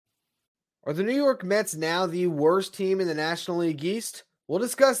Are the New York Mets now the worst team in the National League East? We'll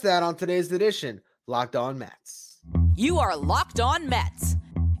discuss that on today's edition, Locked On Mets. You are Locked On Mets,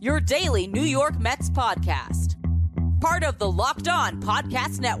 your daily New York Mets podcast. Part of the Locked On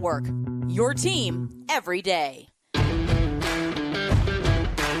Podcast Network, your team every day.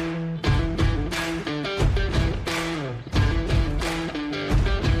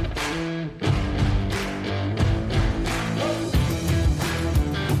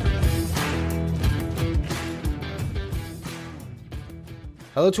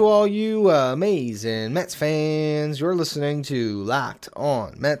 Hello to all you amazing Mets fans. You're listening to Locked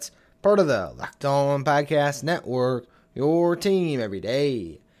On Mets, part of the Locked On Podcast Network, your team every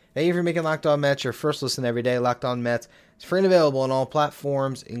day. Thank you for making Locked On Mets your first listen every day. Locked On Mets is free and available on all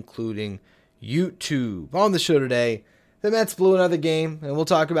platforms, including YouTube. On the show today, the Mets blew another game, and we'll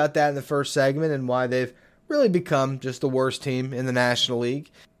talk about that in the first segment and why they've really become just the worst team in the National League.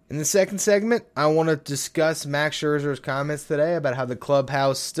 In the second segment, I want to discuss Max Scherzer's comments today about how the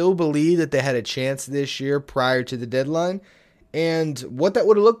clubhouse still believed that they had a chance this year prior to the deadline, and what that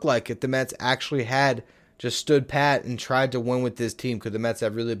would have looked like if the Mets actually had just stood pat and tried to win with this team. Could the Mets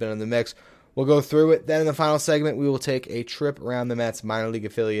have really been in the mix? We'll go through it. Then in the final segment, we will take a trip around the Mets minor league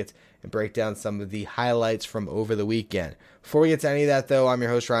affiliates and break down some of the highlights from over the weekend. Before we get to any of that, though, I'm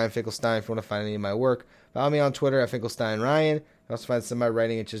your host, Ryan Finkelstein. If you want to find any of my work, follow me on Twitter at FinkelsteinRyan. You also find some of my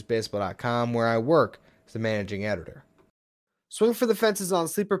writing at justbaseball.com, where I work as the managing editor. Swing for the fences on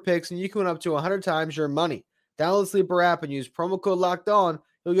Sleeper Picks, and you can win up to 100 times your money. Download the Sleeper app and use promo code LOCKEDON.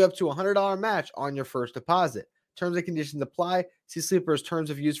 You'll get up to a $100 match on your first deposit. Terms and conditions apply. See Sleeper's terms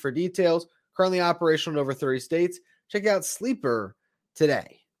of use for details. Currently operational in over 30 states. Check out Sleeper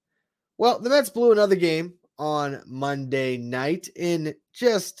today. Well, the Mets blew another game on Monday night in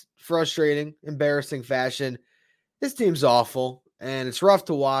just frustrating, embarrassing fashion. This team's awful, and it's rough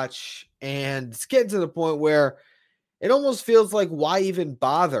to watch, and it's getting to the point where it almost feels like, why even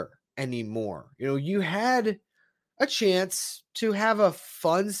bother anymore? You know, you had a chance to have a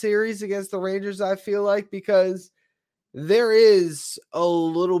fun series against the Rangers, I feel like, because there is a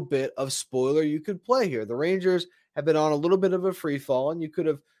little bit of spoiler you could play here. The Rangers have been on a little bit of a free fall, and you could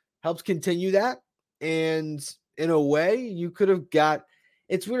have helped continue that, and in a way, you could have got...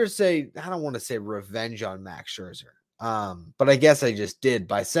 It's weird to say, I don't want to say revenge on Max Scherzer, but I guess I just did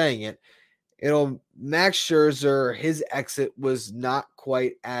by saying it. You know, Max Scherzer, his exit was not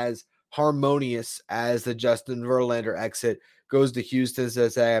quite as harmonious as the Justin Verlander exit. Goes to Houston,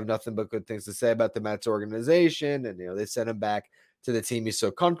 says, hey, I have nothing but good things to say about the Mets organization, and, you know, they sent him back to the team he's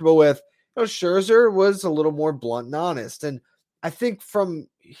so comfortable with. You know, Scherzer was a little more blunt and honest, and I think from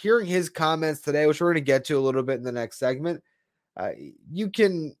hearing his comments today, which we're going to get to a little bit in the next segment, you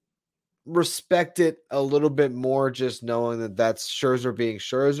can respect it a little bit more just knowing that that's Scherzer being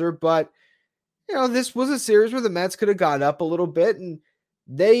Scherzer. But, you know, this was a series where the Mets could have got up a little bit, and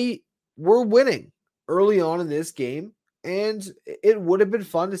they were winning early on in this game. And it would have been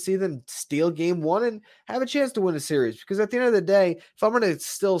fun to see them steal game one and have a chance to win a series. Because at the end of the day, if I'm going to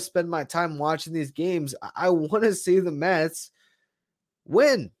still spend my time watching these games, I want to see the Mets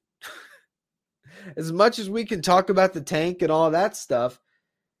win. As much as we can talk about the tank and all that stuff,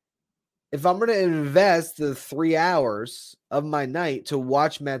 if I'm going to invest the 3 hours of my night to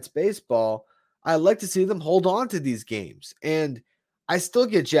watch Mets baseball, I like to see them hold on to these games. And I still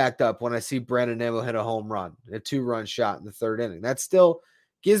get jacked up when I see Brandon Nimmo hit a home run, a 2-run shot in the third inning. That still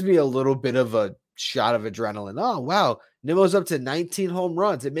gives me a little bit of a shot of adrenaline. Oh, wow, Nimmo's up to 19 home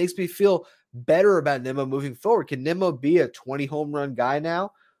runs. It makes me feel better about Nimmo moving forward. Can Nimmo be a 20 home run guy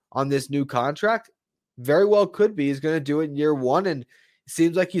now on this new contract? Very well could be. He's going to do it in year one, and it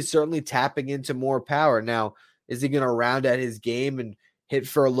seems like he's certainly tapping into more power. Now, is he going to round out his game and hit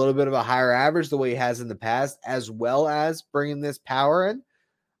for a little bit of a higher average the way he has in the past, as well as bringing this power in?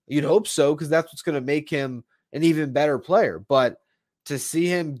 You'd hope so, because that's what's going to make him an even better player. But to see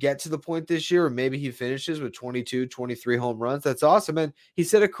him get to the point this year, or maybe he finishes with 22, 23 home runs, that's awesome. And he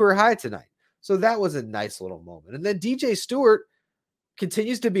set a career high tonight. So that was a nice little moment. And then DJ Stewart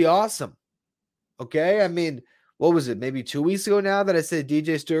continues to be awesome. Okay, I mean, what was it, maybe 2 weeks ago now that I said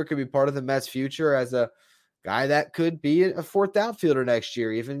DJ Stewart could be part of the Mets' future as a guy that could be a fourth outfielder next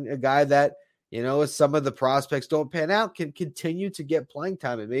year, even a guy that, you know, as some of the prospects don't pan out, can continue to get playing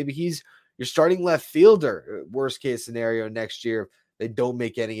time. And maybe he's your starting left fielder, worst case scenario next year. They don't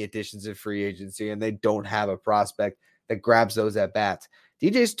make any additions in free agency and they don't have a prospect that grabs those at bats.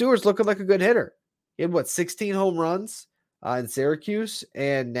 DJ Stewart's looking like a good hitter. He had 16 home runs in Syracuse,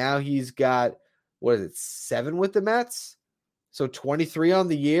 and now he's got, 7 with the Mets? So 23 on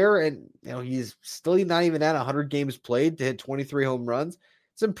the year, and you know he's still not even at 100 games played to hit 23 home runs.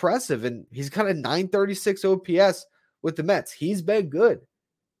 It's impressive. And he's got a 936 OPS with the Mets. He's been good.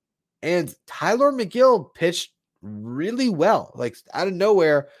 And Tyler McGill pitched really well. Like out of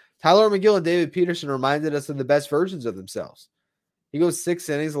nowhere, Tyler McGill and David Peterson reminded us of the best versions of themselves. He goes 6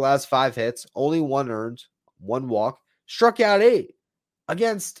 innings, the last 5 hits, only 1 earned, 1 walk, struck out 8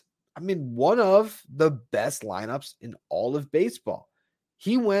 against, one of the best lineups in all of baseball.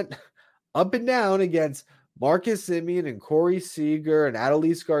 He went up and down against Marcus Semien and Corey Seager and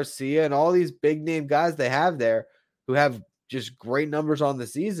Adolis Garcia and all these big name guys they have there who have just great numbers on the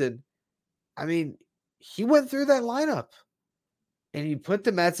season. He went through that lineup and he put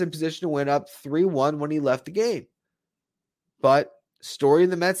the Mets in position to win up 3-1 when he left the game. But story of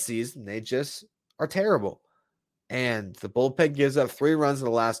the Mets season, they just are terrible. And the bullpen gives up 3 runs in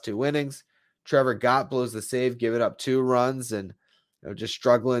the last 2 innings. Trevor Gott blows the save, giving up 2 runs and just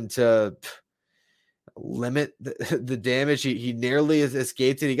struggling to limit the damage. He nearly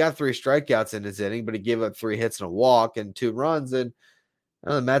escaped it. He got 3 strikeouts in his inning, but he gave up 3 hits and a walk and 2 runs. And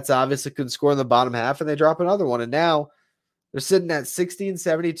the Mets obviously couldn't score in the bottom half, and they drop another one. And now they're sitting at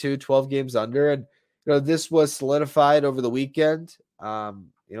 16-72, 12 games under. And this was solidified over the weekend.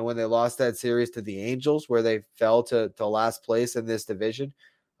 When they lost that series to the Angels, where they fell to last place in this division.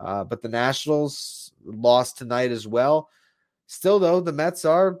 But the Nationals lost tonight as well. Still, though, the Mets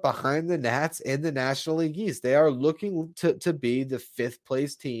are behind the Nats in the National League East. They are looking to be the 5th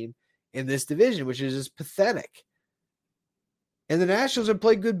place team in this division, which is just pathetic. And the Nationals have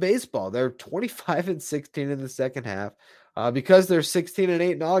played good baseball. They're 25-16 in the second half because they're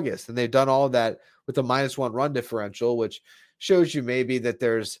 16-8 in August. And they've done all of that with a -1 run differential, which shows you maybe that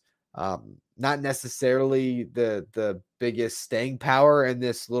there's not necessarily the biggest staying power in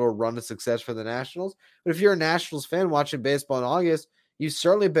this little run of success for the Nationals. But if you're a Nationals fan watching baseball in August, you've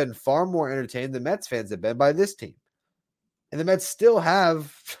certainly been far more entertained than Mets fans have been by this team. And the Mets still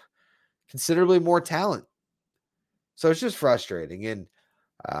have considerably more talent. So it's just frustrating. And,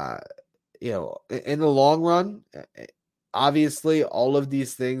 in the long run, obviously all of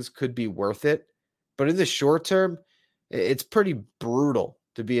these things could be worth it. But in the short term, it's pretty brutal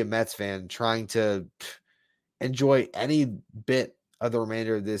to be a Mets fan trying to enjoy any bit of the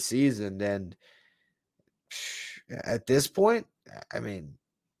remainder of this season. And at this point,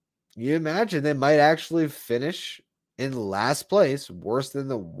 you imagine they might actually finish in last place, worse than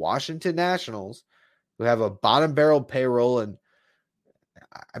the Washington Nationals, who have a bottom barrel payroll. And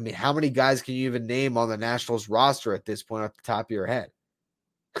how many guys can you even name on the Nationals roster at this point off the top of your head?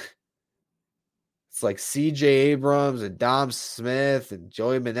 It's like C.J. Abrams and Dom Smith and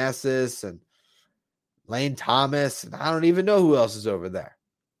Joey Meneses and Lane Thomas. And I don't even know who else is over there.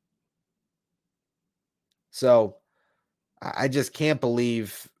 So I just can't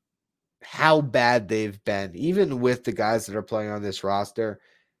believe how bad they've been. Even with the guys that are playing on this roster,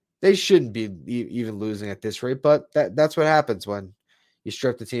 they shouldn't be even losing at this rate. But that's what happens when you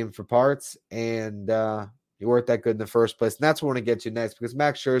strip the team for parts and you weren't that good in the first place. And that's what I want to get to next, because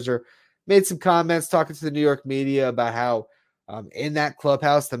Max Scherzer made some comments talking to the New York media about how in that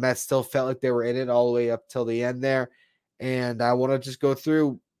clubhouse, the Mets still felt like they were in it all the way up till the end there. And I want to just go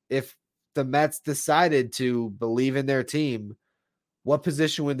through, if the Mets decided to believe in their team, what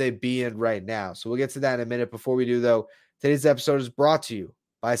position would they be in right now? So we'll get to that in a minute. Before we do, though, today's episode is brought to you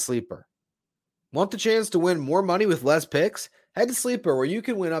by Sleeper. Want the chance to win more money with less picks? Head to Sleeper, where you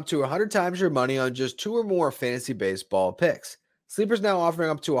can win up to 100 times your money on just 2 or more fantasy baseball picks. Sleeper's now offering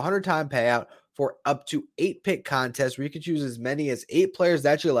up to 100-time payout for up to 8-pick contests, where you can choose as many as 8 players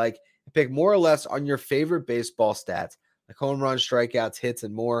that you like and pick more or less on your favorite baseball stats, like home runs, strikeouts, hits,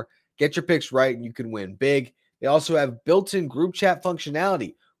 and more. Get your picks right and you can win big. They also have built-in group chat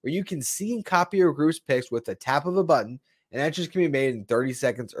functionality, where you can see and copy your group's picks with a tap of a button, and entries can be made in 30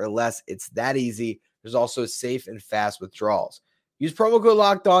 seconds or less. It's that easy. There's also safe and fast withdrawals. Use promo code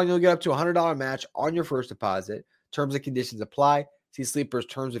LOCKEDON. You'll get up to a $100 match on your first deposit. Terms and conditions apply. See Sleeper's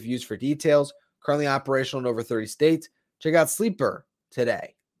terms of use for details. Currently operational in over 30 states. Check out Sleeper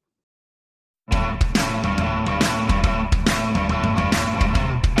today.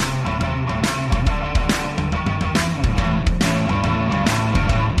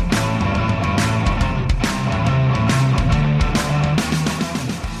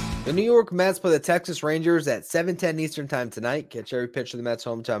 The New York Mets play the Texas Rangers at 7:10 Eastern Time tonight. Catch every pitch of the Mets'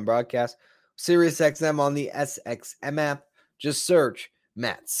 hometown broadcast. SiriusXM on the SXM app. Just search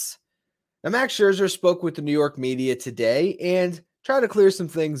Mets. Now, Max Scherzer spoke with the New York media today and tried to clear some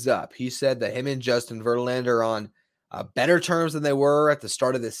things up. He said that him and Justin Verlander are on better terms than they were at the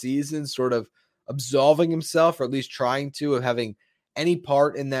start of the season, sort of absolving himself, or at least trying to, of having any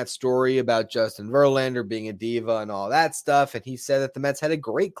part in that story about Justin Verlander being a diva and all that stuff. And he said that the Mets had a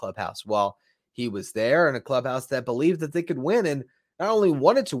great clubhouse while he was there, and a clubhouse that believed that they could win, and not only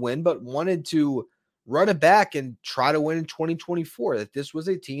wanted to win, but wanted to run it back and try to win in 2024, that this was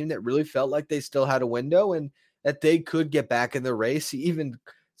a team that really felt like they still had a window and that they could get back in the race. He even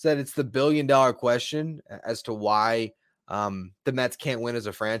said it's the billion-dollar question as to why the Mets can't win as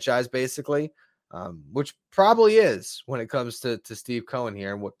a franchise, basically, which probably is when it comes to Steve Cohen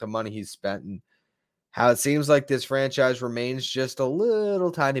here and what the money he's spent and how it seems like this franchise remains just a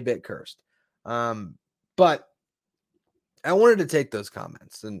little tiny bit cursed. But I wanted to take those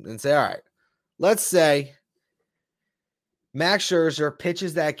comments and say, all right, let's say Max Scherzer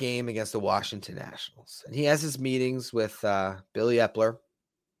pitches that game against the Washington Nationals, and he has his meetings with Billy Epler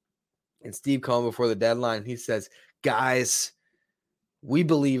and Steve Cohen before the deadline. He says, guys, we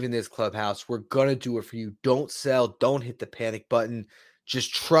believe in this clubhouse. We're going to do it for you. Don't sell. Don't hit the panic button.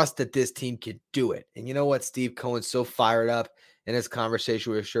 Just trust that this team can do it. And you know what? Steve Cohen's so fired up in his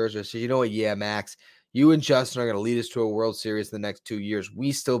conversation with Scherzer. So you know what? Yeah, Max, you and Justin are going to lead us to a World Series in the next 2 years.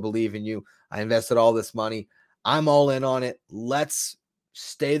 We still believe in you. I invested all this money. I'm all in on it. Let's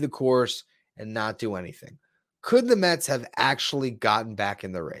stay the course and not do anything. Could the Mets have actually gotten back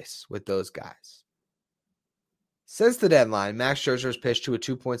in the race with those guys? Since the deadline, Max Scherzer has pitched to a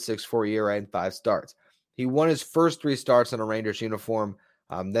 2.64 ERA in 5 starts. He won his first 3 starts in a Rangers uniform,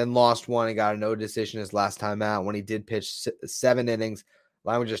 then lost one and got a no decision his last time out when he did pitch 7 innings,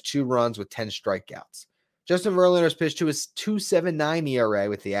 allowing just 2 runs with 10 strikeouts. Justin Verlander has pitched to his 2.79 ERA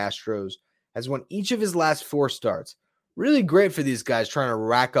with the Astros, has won each of his last 4 starts. Really great for these guys trying to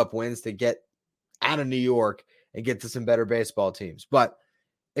rack up wins to get out of New York and get to some better baseball teams. But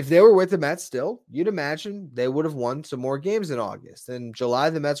if they were with the Mets still, you'd imagine they would have won some more games in August. In July,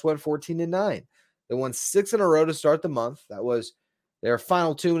 the Mets went 14-9. They won 6 in a row to start the month. That was their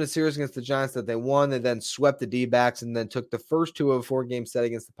final 2 in a series against the Giants that they won. They then swept the D-backs and then took the first 2 of a 4-game set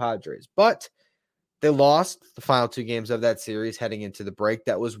against the Padres. But they lost the final 2 games of that series heading into the break.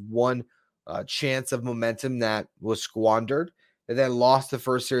 That was one chance of momentum that was squandered. They then lost the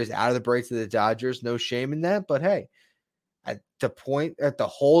first series out of the break to the Dodgers. No shame in that. But hey, at the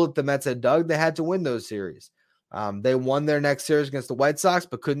hole that the Mets had dug, they had to win those series. They won their next series against the White Sox,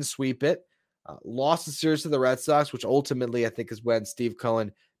 but couldn't sweep it. Lost the series to the Red Sox, which ultimately I think is when Steve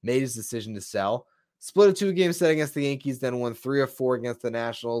Cohen made his decision to sell. Split a 2-game set against the Yankees, then won 3 of 4 against the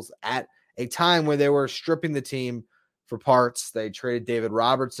Nationals at a time where they were stripping the team for parts. They traded David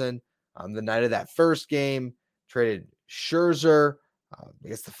Robertson the night of that first game, traded Scherzer, I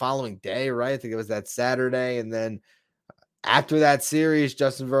guess the following day, right? I think it was that Saturday. And then after that series,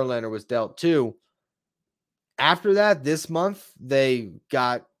 Justin Verlander was dealt too. After that, this month, they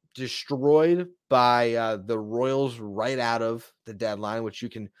got destroyed by the Royals right out of the deadline, which you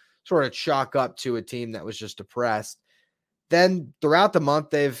can sort of chalk up to a team that was just depressed. Then throughout the month,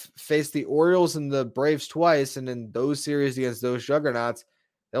 they've faced the Orioles and the Braves twice, and in those series against those juggernauts,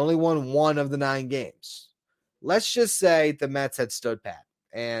 they only won 1 of the 9 games. Let's just say the Mets had stood pat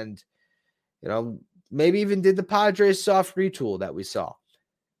and, maybe even did the Padres soft retool that we saw.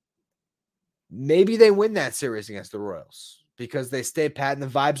 Maybe they win that series against the Royals because they stay pat and the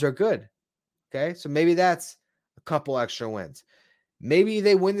vibes are good. Okay, so maybe that's a couple extra wins. Maybe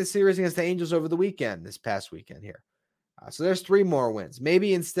they win the series against the Angels over the weekend, this past weekend here. So there's 3 more wins.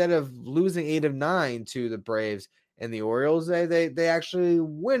 Maybe instead of losing 8 of 9 to the Braves and the Orioles, they actually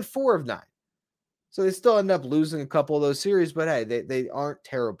win 4 of 9. So they still end up losing a couple of those series, but hey, they aren't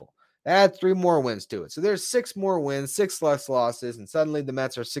terrible. They add 3 more wins to it. So there's 6 more wins, 6 less losses, and suddenly the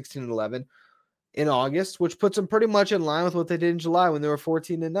Mets are 16-11 in August, which puts them pretty much in line with what they did in July when they were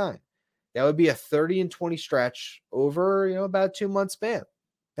 14-9. That would be a 30-20 stretch over, about a 2-month span.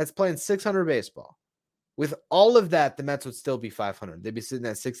 That's playing 600 baseball. With all of that, the Mets would still be 500. They'd be sitting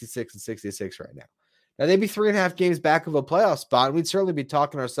at 66-66 right now. Now, they'd be 3.5 games back of a playoff spot, and we'd certainly be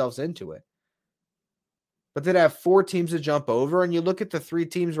talking ourselves into it. But they'd have 4 teams to jump over, and you look at the 3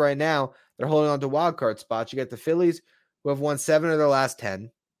 teams right now, they're holding on to wild card spots. You got the Phillies, who have won 7 of their last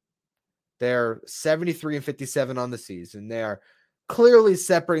 10. They're 73-57 on the season. They are clearly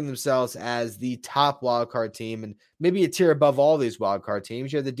separating themselves as the top wild card team, and maybe a tier above all these wild card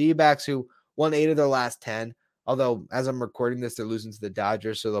teams. You have the D-backs, who won 8 of their last 10, although as I'm recording this, they're losing to the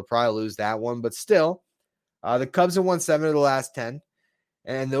Dodgers, so they'll probably lose that one. But still, the Cubs have won 7 of the last 10.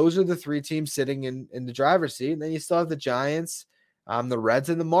 And those are the 3 teams sitting in the driver's seat. And then you still have the Giants, the Reds,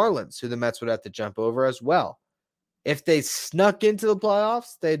 and the Marlins, who the Mets would have to jump over as well. If they snuck into the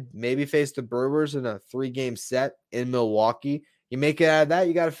playoffs, they'd maybe face the Brewers in a 3-game set in Milwaukee. You make it out of that,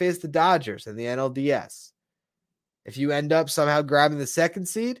 you got to face the Dodgers and the NLDS. If you end up somehow grabbing the second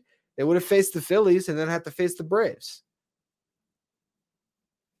seed, they would have faced the Phillies and then have to face the Braves.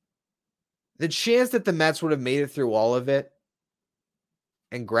 The chance that the Mets would have made it through all of it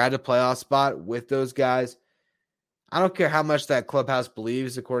and grabbed a playoff spot with those guys, I don't care how much that clubhouse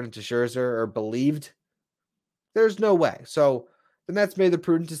believes, according to Scherzer, or believed, there's no way. So the Mets made the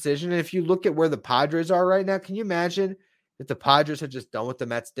prudent decision. And if you look at where the Padres are right now, can you imagine if the Padres had just done what the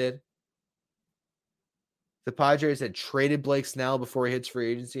Mets did? The Padres had traded Blake Snell before he hits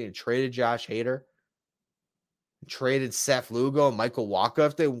free agency and traded Josh Hader, and traded Seth Lugo and Michael Wacha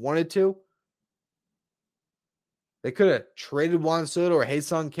if they wanted to. They could have traded Juan Soto or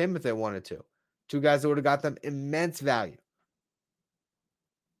Hae-Sung Kim if they wanted to. Two guys that would have got them immense value.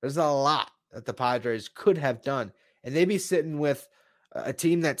 There's a lot that the Padres could have done. And they'd be sitting with a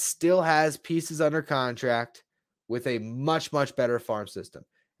team that still has pieces under contract with a much, much better farm system.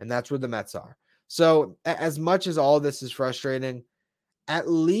 And that's where the Mets are. So as much as all this is frustrating, at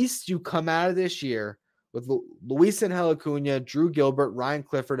least you come out of this year with Luis Angel Acuna, Drew Gilbert, Ryan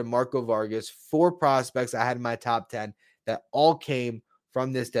Clifford, and Marco Vargas, 4 prospects I had in my top 10 that all came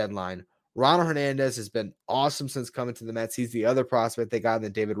from this deadline. Ronald Hernandez has been awesome since coming to the Mets. He's the other prospect they got in the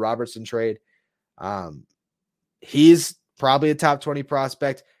David Robertson trade. He's probably a top 20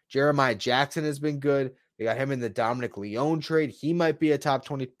 prospect. Jeremiah Jackson has been good. They got him in the Dominic Leone trade. He might be a top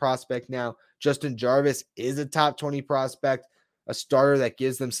 20 prospect now. Justin Jarvis is a top 20 prospect, a starter that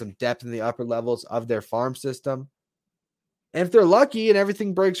gives them some depth in the upper levels of their farm system. And if they're lucky and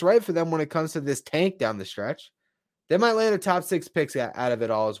everything breaks right for them when it comes to this tank down the stretch, they might land a top 6 picks out of it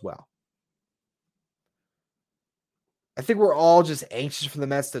all as well. I think we're all just anxious for the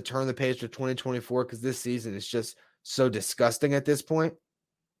Mets to turn the page to 2024 because this season is just so disgusting at this point.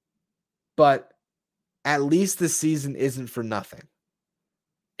 But at least this season isn't for nothing.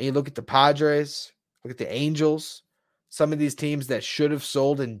 And you look at the Padres, look at the Angels, some of these teams that should have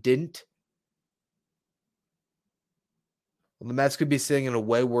sold and didn't. Well, the Mets could be sitting in a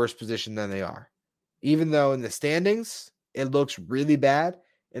way worse position than they are. Even though in the standings, it looks really bad.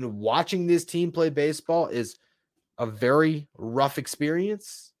 And watching this team play baseball is a very rough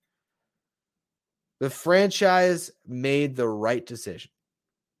experience. The franchise made the right decision.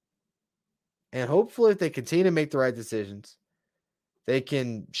 And hopefully if they continue to make the right decisions, they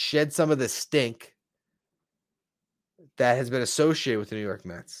can shed some of the stink that has been associated with the New York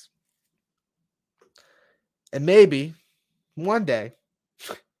Mets. And maybe one day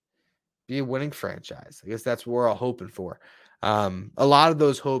be a winning franchise. I guess that's what we're all hoping for. A lot of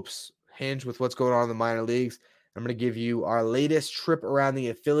those hopes hinge with what's going on in the minor leagues. I'm going to give you our latest trip around the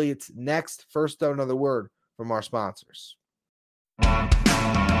affiliates next. First, though, another word from our sponsors.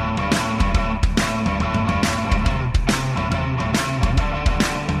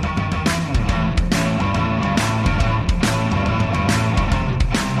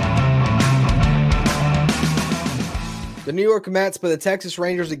 The New York Mets play the Texas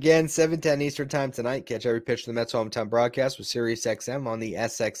Rangers again, 7:10 Eastern Time tonight. Catch every pitch of the Mets hometown broadcast with SiriusXM on the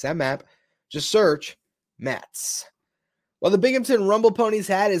SXM app. Just search Mets. Well, the Binghamton Rumble Ponies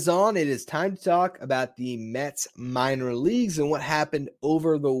hat is on. It is time to talk about the Mets minor leagues and what happened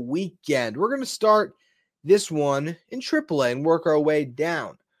over the weekend. We're going to start this one in AAA and work our way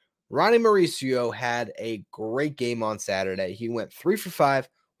down. Ronnie Mauricio had a great game on Saturday. He went 3 for 5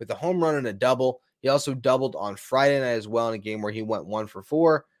 with a home run and a double. He also doubled on Friday night as well in a game where he went 1 for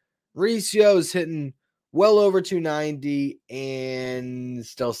 4. Mauricio is hitting well over 290 and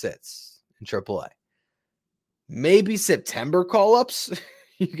still sits in AAA. Maybe September call-ups,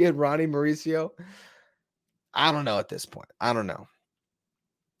 you get Ronnie Mauricio. I don't know at this point. I don't know.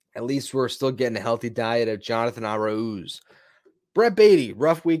 At least we're still getting a healthy diet of Jonathan Arauz. Brett Baty,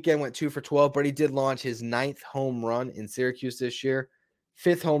 rough weekend, went 2 for 12, but he did launch his 9th home run in Syracuse this year.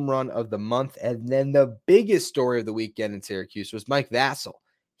 5th home run of the month. And then the biggest story of the weekend in Syracuse was Mike Vasil.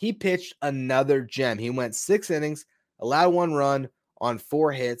 He pitched another gem. He went 6 innings, allowed 1 run on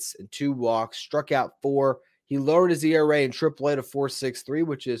 4 hits and 2 walks, struck out 4. He lowered his ERA in AAA to 4.63,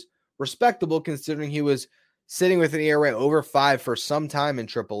 which is respectable considering he was sitting with an ERA over 5 for some time in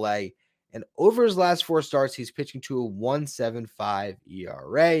AAA. And over his last 4 starts, he's pitching to a 1.75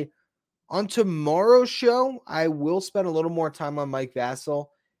 ERA. On tomorrow's show, I will spend a little more time on Mike Vasil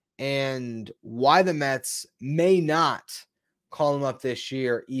and why the Mets may not call him up this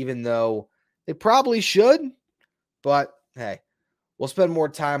year, even though they probably should. But hey, we'll spend more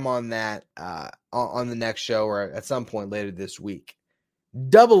time on that on the next show or at some point later this week.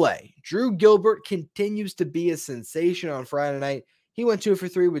 AA, Drew Gilbert continues to be a sensation on Friday night. He went 2 for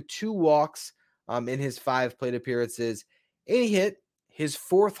 3 with 2 walks in his 5 plate appearances, and he hit his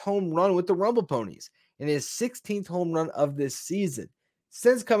 4th home run with the Rumble Ponies. and his 16th home run of this season.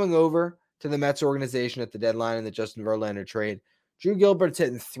 Since coming over to the Mets organization at the deadline in the Justin Verlander trade, Drew Gilbert's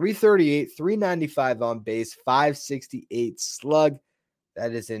hitting 338, 395 on base, 568 slug.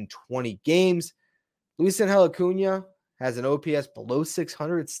 That is in 20 games. Luis Angel Acuna has an OPS below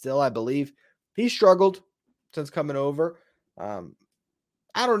 600 still, I believe. He struggled since coming over.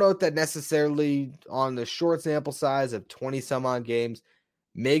 I don't know if that necessarily, on the short sample size of 20 some odd games,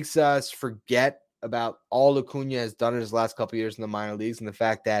 makes us forget about all Acuna has done in his last couple years in the minor leagues and the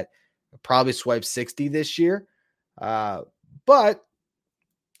fact that probably swiped 60 this year. But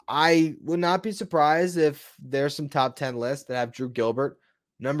I would not be surprised if there's some top 10 lists that have Drew Gilbert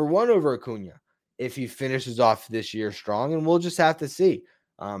number one over Acuna if he finishes off this year strong, and we'll just have to see.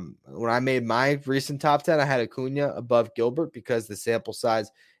 When I made my recent top 10, I had Acuna above Gilbert because the sample size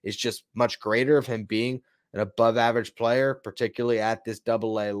is just much greater of him being an above average player, particularly at this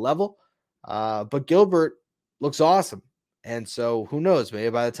AA level. But Gilbert looks awesome. And so who knows, maybe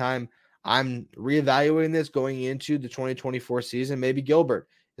by the time I'm reevaluating this going into the 2024 season, maybe Gilbert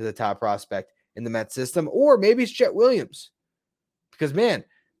is a top prospect in the Mets system, or maybe it's Jet Williams. Because, man,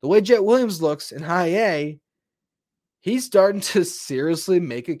 the way Jet Williams looks in high A, he's starting to seriously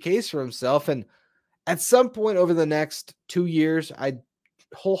make a case for himself. And at some point over the next 2 years, I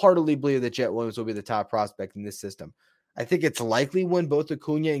wholeheartedly believe that Jet Williams will be the top prospect in this system. I think it's likely when both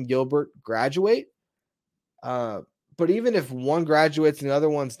Acuna and Gilbert graduate. But even if one graduates and the other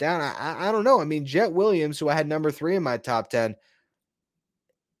one's down, I don't know. I mean, Jet Williams, who I had number 3 in my top 10,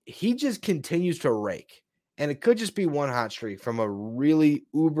 he just continues to rake. And it could just be one hot streak from a really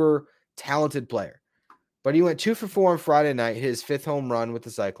uber talented player. But he went 2 for 4 on Friday night, his 5th home run with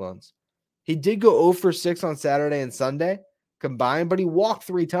the Cyclones. He did go 0 for 6 on Saturday and Sunday combined, but he walked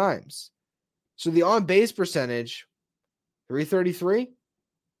 3 times. So the on-base percentage, 333,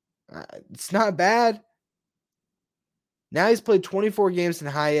 it's not bad. Now he's played 24 games in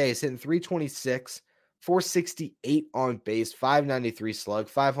high A. He's hitting 326, 468 on base, 593 slug,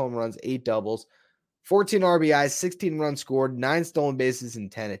 5 home runs, 8 doubles, 14 RBIs, 16 runs scored, 9 stolen bases in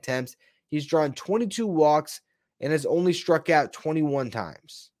 10 attempts. He's drawn 22 walks and has only struck out 21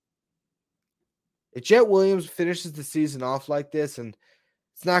 times. If Jet Williams finishes the season off like this, and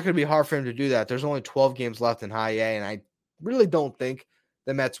it's not going to be hard for him to do that. There's only 12 games left in high A, and I really don't think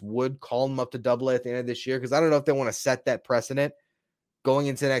the Mets would call him up to AA at the end of this year because I don't know if they want to set that precedent going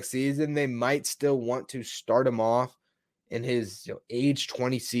into next season. They might still want to start him off in his age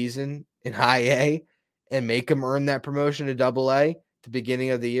 20 season in high A and make him earn that promotion to AA at the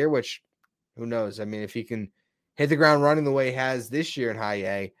beginning of the year, which who knows? I mean, if he can hit the ground running the way he has this year in high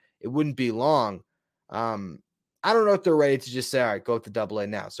A, it wouldn't be long. I don't know if they're ready to just say, all right, go to AA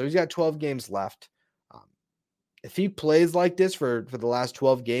now. So he's got 12 games left. If he plays like this for the last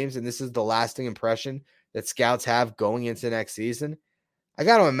 12 games, and this is the lasting impression that scouts have going into next season, I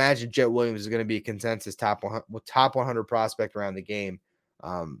got to imagine Jet Williams is going to be a consensus top 100 prospect around the game.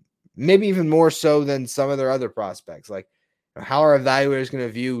 Maybe even more so than some of their other prospects. Like, how are evaluators going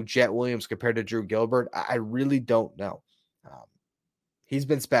to view Jet Williams compared to Drew Gilbert? I really don't know. He's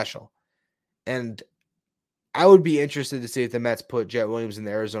been special. And I would be interested to see if the Mets put Jet Williams in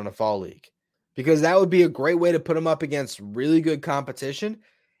the Arizona Fall League, because that would be a great way to put him up against really good competition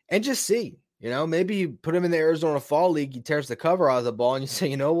and just see, maybe you put him in the Arizona Fall League, he tears the cover out of the ball, and you say,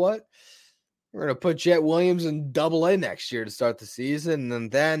 you know what? We're going to put Jet Williams in AA next year to start the season. And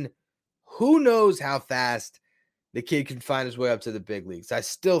then who knows how fast the kid can find his way up to the big leagues. I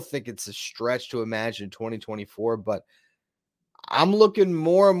still think it's a stretch to imagine 2024, but I'm looking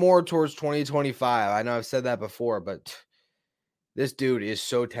more and more towards 2025. I know I've said that before, but this dude is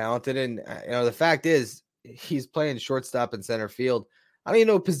so talented. And, the fact is, he's playing shortstop and center field. I don't even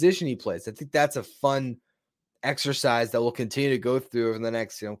know what position he plays. I think that's a fun exercise that we'll continue to go through over the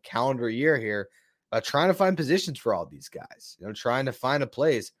next, calendar year here, trying to find positions for all these guys, trying to find a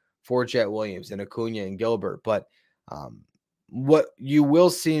place for Jet Williams and Acuna and Gilbert. But what you will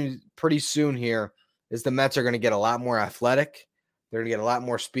see pretty soon here is the Mets are going to get a lot more athletic. They're going to get a lot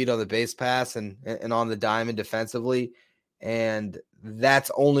more speed on the base pass and on the diamond defensively. And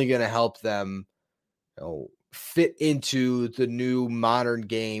that's only going to help them fit into the new modern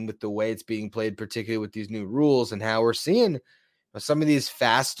game with the way it's being played, particularly with these new rules and how we're seeing some of these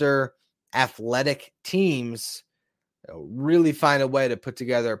faster athletic teams really find a way to put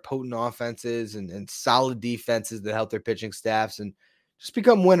together potent offenses and solid defenses that help their pitching staffs and just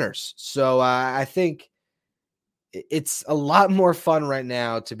become winners. So I think it's a lot more fun right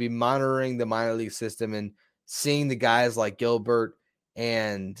now to be monitoring the minor league system and seeing the guys like Gilbert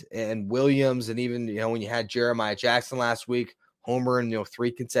and Williams, and even when you had Jeremiah Jackson last week, homer in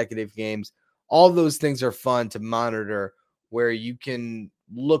 3 consecutive games, All those things are fun to monitor, where you can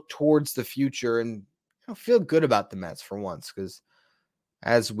look towards the future and feel good about the Mets for once, because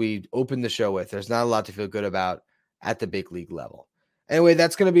as we opened the show with, there's not a lot to feel good about at the big league level. Anyway,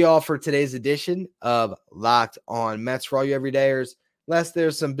 that's going to be all for today's edition of Locked On Mets. For all you everydayers, unless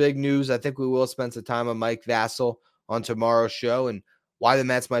there's some big news, I think we will spend some time on Mike Vasil on tomorrow's show and why the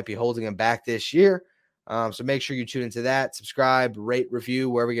Mets might be holding him back this year. So make sure you tune into that. Subscribe, rate, review,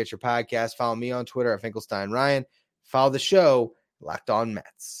 wherever you get your podcast. Follow me on Twitter at Finkelstein Ryan. Follow the show, Locked On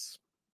Mets.